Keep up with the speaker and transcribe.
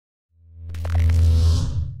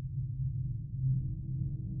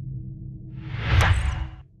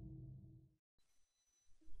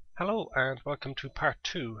Hello and welcome to part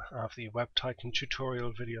 2 of the WebTitan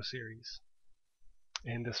tutorial video series.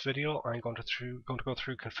 In this video I'm going to go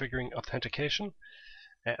through configuring authentication.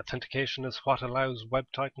 Authentication is what allows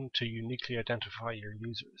WebTitan to uniquely identify your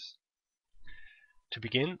users. To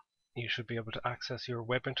begin, you should be able to access your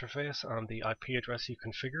web interface on the IP address you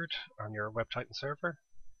configured on your WebTitan server.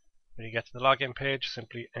 When you get to the login page,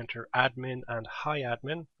 simply enter admin and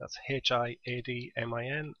hiadmin, that's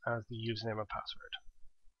HIADMIN, as the username and password.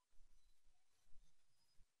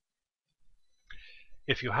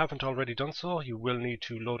 If you haven't already done so, you will need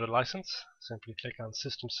to load a license. Simply click on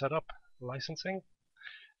System Setup, Licensing.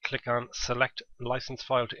 Click on Select License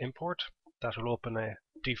File to Import. That will open a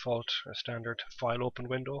default or standard file open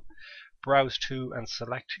window. Browse to and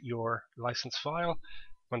select your license file.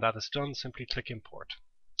 When that is done, simply click Import.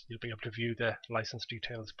 You'll be able to view the license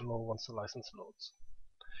details below once the license loads.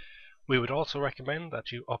 We would also recommend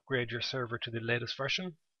that you upgrade your server to the latest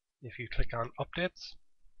version. If you click on Updates,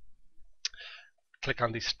 click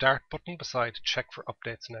on the Start button beside Check for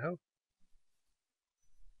Updates Now.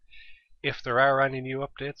 If there are any new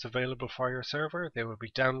updates available for your server, they will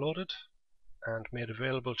be downloaded and made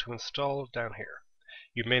available to install down here.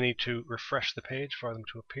 You may need to refresh the page for them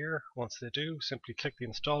to appear. Once they do, simply click the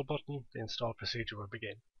Install button. The install procedure will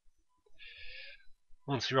begin.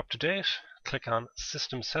 Once you're up to date, click on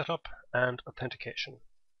System Setup and Authentication.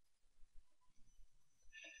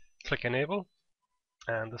 Click Enable,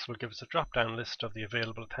 and this will give us a drop-down list of the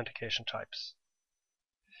available authentication types.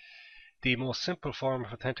 The most simple form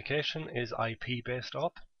of authentication is IP-based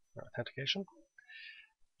authentication.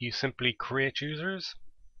 You simply create users,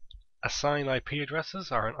 assign IP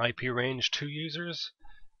addresses or an IP range to users.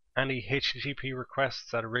 Any HTTP requests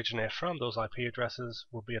that originate from those IP addresses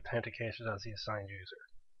will be authenticated as the assigned user.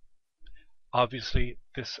 Obviously,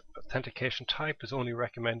 this authentication type is only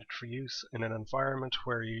recommended for use in an environment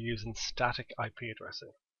where you're using static IP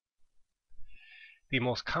addressing. The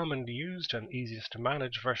most commonly used and easiest to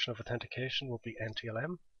manage version of authentication will be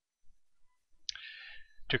NTLM.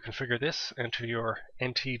 To configure this, enter your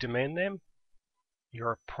NT domain name,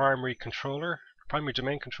 your primary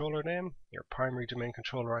domain controller name, your primary domain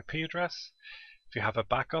controller IP address. If you have a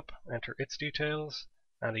backup, enter its details,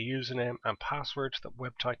 and a username and password that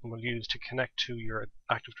WebTitan will use to connect to your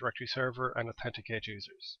Active Directory server and authenticate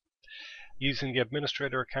users. Using the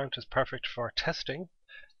administrator account is perfect for testing,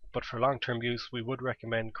 but for long-term use we would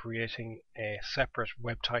recommend creating a separate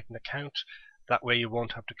WebTitan account. That way you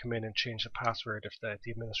won't have to come in and change the password if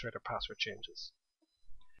the administrator password changes.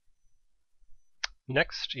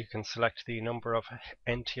 Next, you can select the number of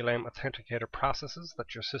NTLM authenticator processes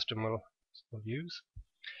that your system will use.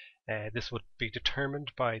 This would be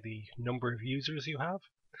determined by the number of users you have.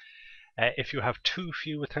 If you have too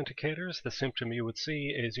few authenticators, the symptom you would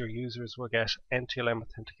see is your users will get NTLM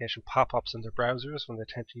authentication pop-ups in their browsers when they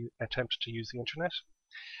attempt to use the internet.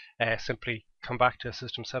 Simply come back to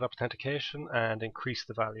System Setup Authentication and increase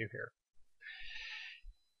the value here.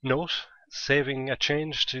 Note, saving a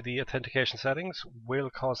change to the authentication settings will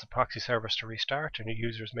cause the proxy service to restart, and your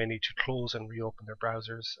users may need to close and reopen their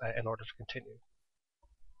browsers in order to continue.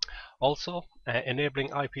 Also, enabling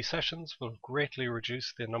IP sessions will greatly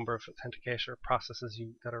reduce the number of authenticator processes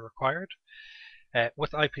that are required.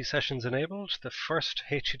 With IP sessions enabled, the first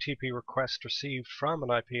HTTP request received from an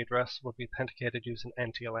IP address will be authenticated using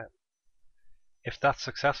NTLM. If that's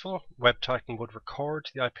successful, WebTitan would record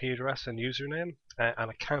the IP address and username, and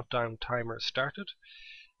a countdown timer is started.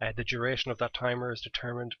 The duration of that timer is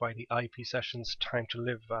determined by the IP session's time to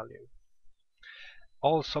live value.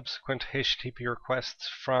 All subsequent HTTP requests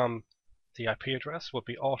from the IP address will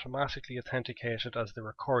be automatically authenticated as the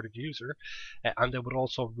recorded user, and they would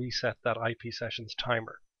also reset that IP session's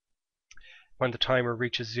timer. When the timer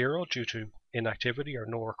reaches 0 due to inactivity or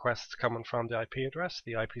no requests coming from the IP address,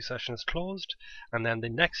 the IP session is closed, and then the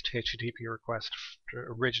next HTTP request to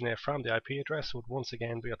originate from the IP address would once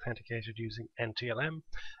again be authenticated using NTLM,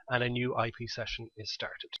 and a new IP session is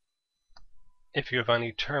started. If you have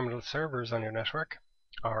any terminal servers on your network,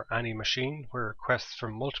 or any machine where requests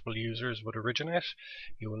from multiple users would originate,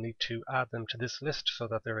 you will need to add them to this list so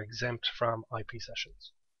that they're exempt from IP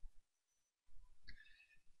sessions.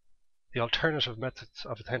 The alternative methods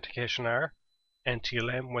of authentication are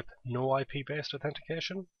NTLM with no IP-based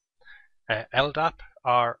authentication, LDAP,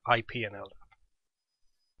 or IP and LDAP.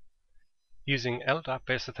 Using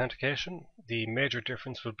LDAP-based authentication, the major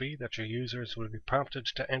difference will be that your users will be prompted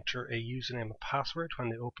to enter a username and password when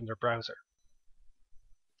they open their browser.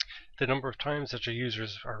 The number of times that your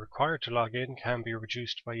users are required to log in can be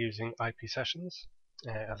reduced by using IP sessions.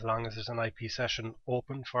 As long as there's an IP session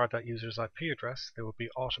open for that user's IP address, they will be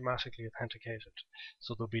automatically authenticated.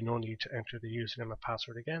 So there'll be no need to enter the username and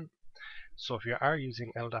password again. So if you are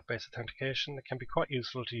using LDAP-based authentication, it can be quite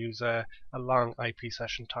useful to use a long IP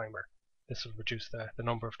session timer. This will reduce the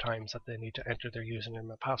number of times that they need to enter their username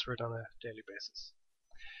and password on a daily basis.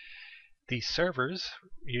 The servers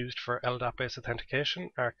used for LDAP-based authentication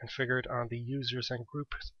are configured on the Users and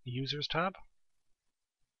Group Users tab.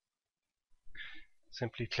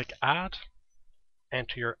 Simply click Add,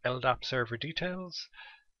 enter your LDAP server details,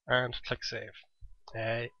 and click Save.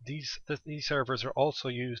 These servers are also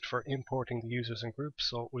used for importing the users and groups,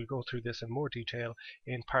 so we'll go through this in more detail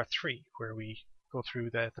in part 3, where we go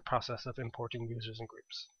through the process of importing users and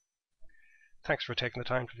groups. Thanks for taking the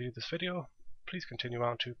time to view this video. Please continue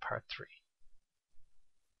on to part 3.